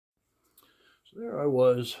So there I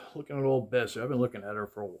was, looking at old Bessie. I've been looking at her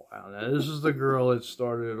for a while now. This is the girl that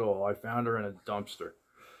started it all. I found her in a dumpster.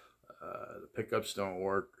 The pickups don't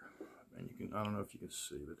work. And you can, I don't know if you can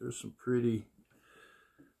see, but there's some pretty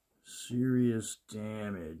serious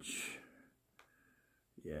damage.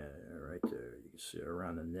 Yeah, right there. You can see it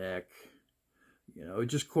around the neck. You know, it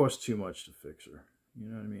just costs too much to fix her. You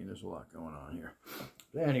know what I mean? There's a lot going on here.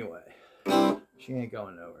 But anyway, she ain't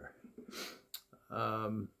going nowhere.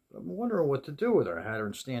 I'm wondering what to do with her. I had her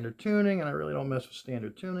in standard tuning, and I really don't mess with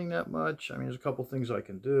standard tuning that much. I mean, there's a couple things I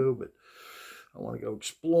can do, but I want to go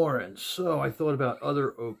exploring. So I thought about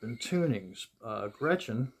other open tunings.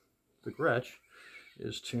 Gretchen, the Gretsch,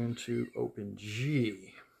 is tuned to open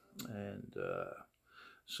G. And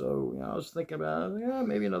so, you know, I was thinking about, yeah,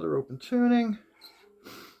 maybe another open tuning.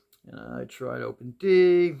 And I tried open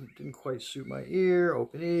D, it didn't quite suit my ear.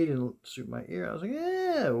 Open E didn't suit my ear. I was like,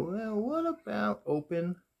 yeah, well, what about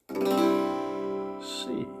open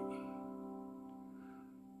C?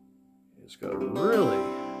 It's got a really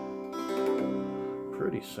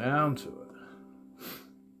pretty sound to it.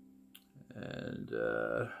 And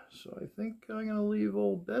so I think I'm going to leave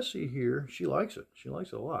old Bessie here. She likes it. She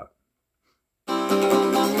likes it a lot.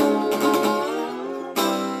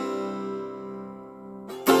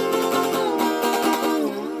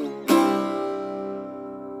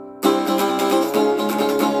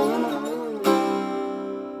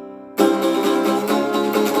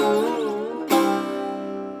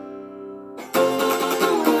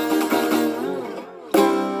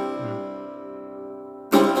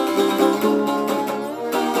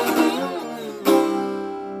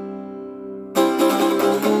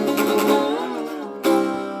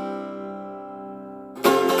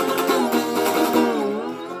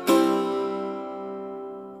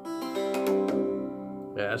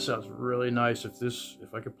 Yeah, that sounds really nice.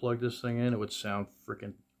 If I could plug this thing in, it would sound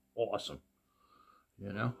freaking awesome.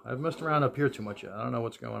 You know, I've messed around up here too much yet. I don't know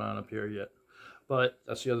what's going on up here yet. But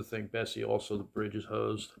that's the other thing. Bessie, also the bridge is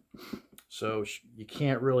hosed. So you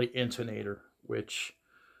can't really intonate her, which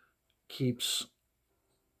keeps,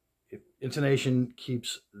 intonation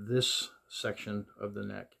keeps this section of the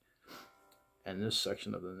neck and this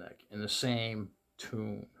section of the neck in the same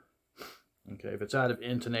tune. Okay, if it's out of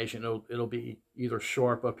intonation, it'll be either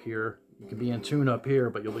sharp up here. You can be in tune up here,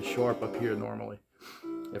 but you'll be sharp up here normally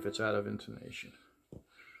if it's out of intonation,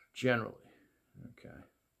 generally. Okay.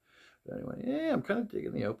 But anyway, yeah, I'm kind of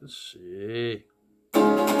digging the open C.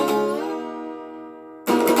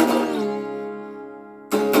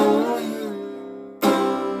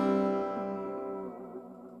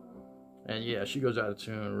 And yeah, she goes out of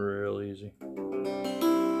tune real easy.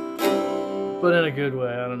 But in a good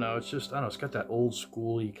way. I don't know. It's just, I don't know, it's got that old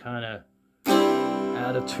schooly kind of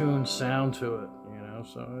out of tune sound to it, you know.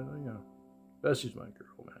 So, you know, Bessie's my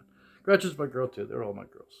girl, man. Gretchen's my girl too. They're all my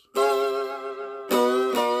girls.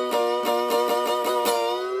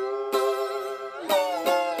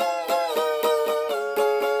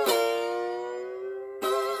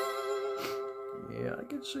 Yeah, I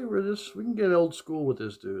can see where this, we can get old school with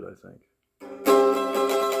this dude, I think.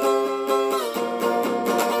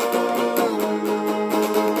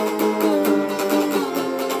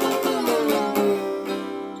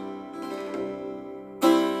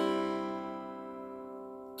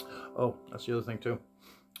 Oh, that's the other thing too.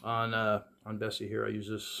 On Bessie here, I use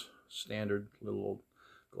this standard little old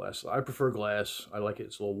glass. I prefer glass. I like it.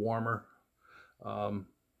 It's a little warmer, a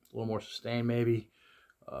little more sustained, maybe.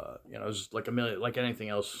 You know, it's like like anything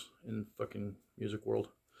else in fucking music world.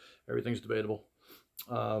 Everything's debatable.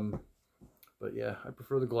 But yeah, I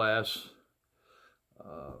prefer the glass.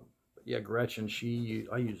 But yeah, Gretchen,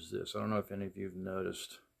 I use this. I don't know if any of you have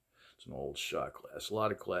noticed. It's an old shot glass. A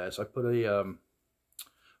lot of glass. I put a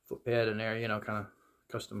foot pad in there, you know, kind of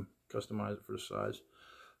customize it for the size.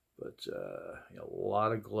 But you know, a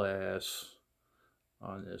lot of glass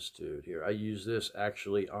on this dude here. I use this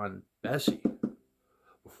actually on Bessie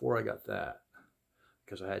before I got that,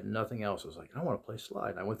 because I had nothing else. I was like, I want to play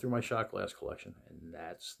slide. And I went through my shot glass collection, and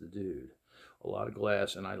that's the dude. A lot of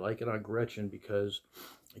glass, and I like it on Gretchen because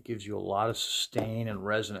it gives you a lot of sustain and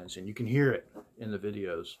resonance, and you can hear it in the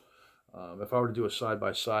videos. If I were to do a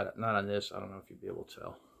side-by-side, not on this, I don't know if you'd be able to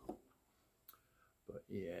tell. But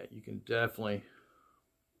yeah, you can definitely...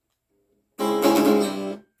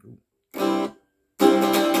 And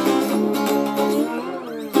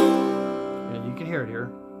you can hear it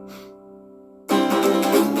here.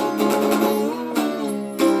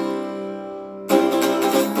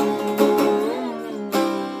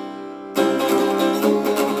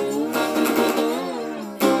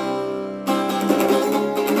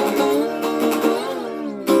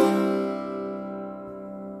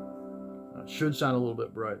 It should sound a little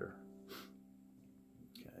bit brighter.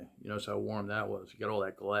 Okay, you notice how warm that was. You got all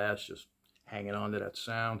that glass just hanging on to that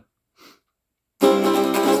sound. A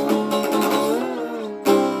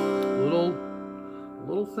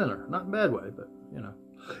little thinner, not in a bad way, but you know,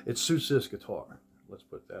 it suits this guitar. Let's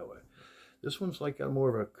put it that way. This one's like got more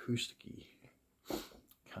of an acoustic-y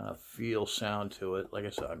kind of feel, sound to it. Like I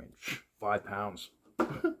said, I mean, 5 pounds.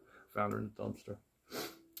 Found her in the dumpster.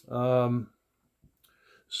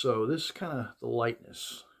 So this is kind of the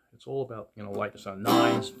lightness. It's all about, you know, lightness on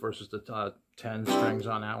 9s versus the 10 strings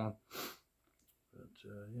on that one. But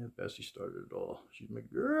yeah, Bessie started it all. She's my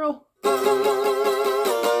girl.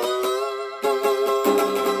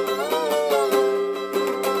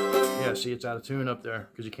 Yeah, see, it's out of tune up there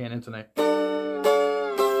because you can't intonate. A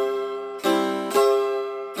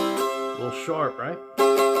little sharp, right?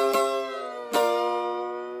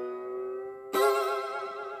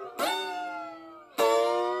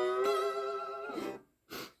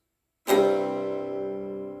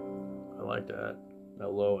 I like that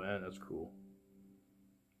low end. That's cool.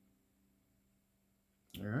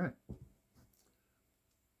 All right.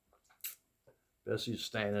 Bessie's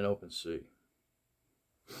staying in open C.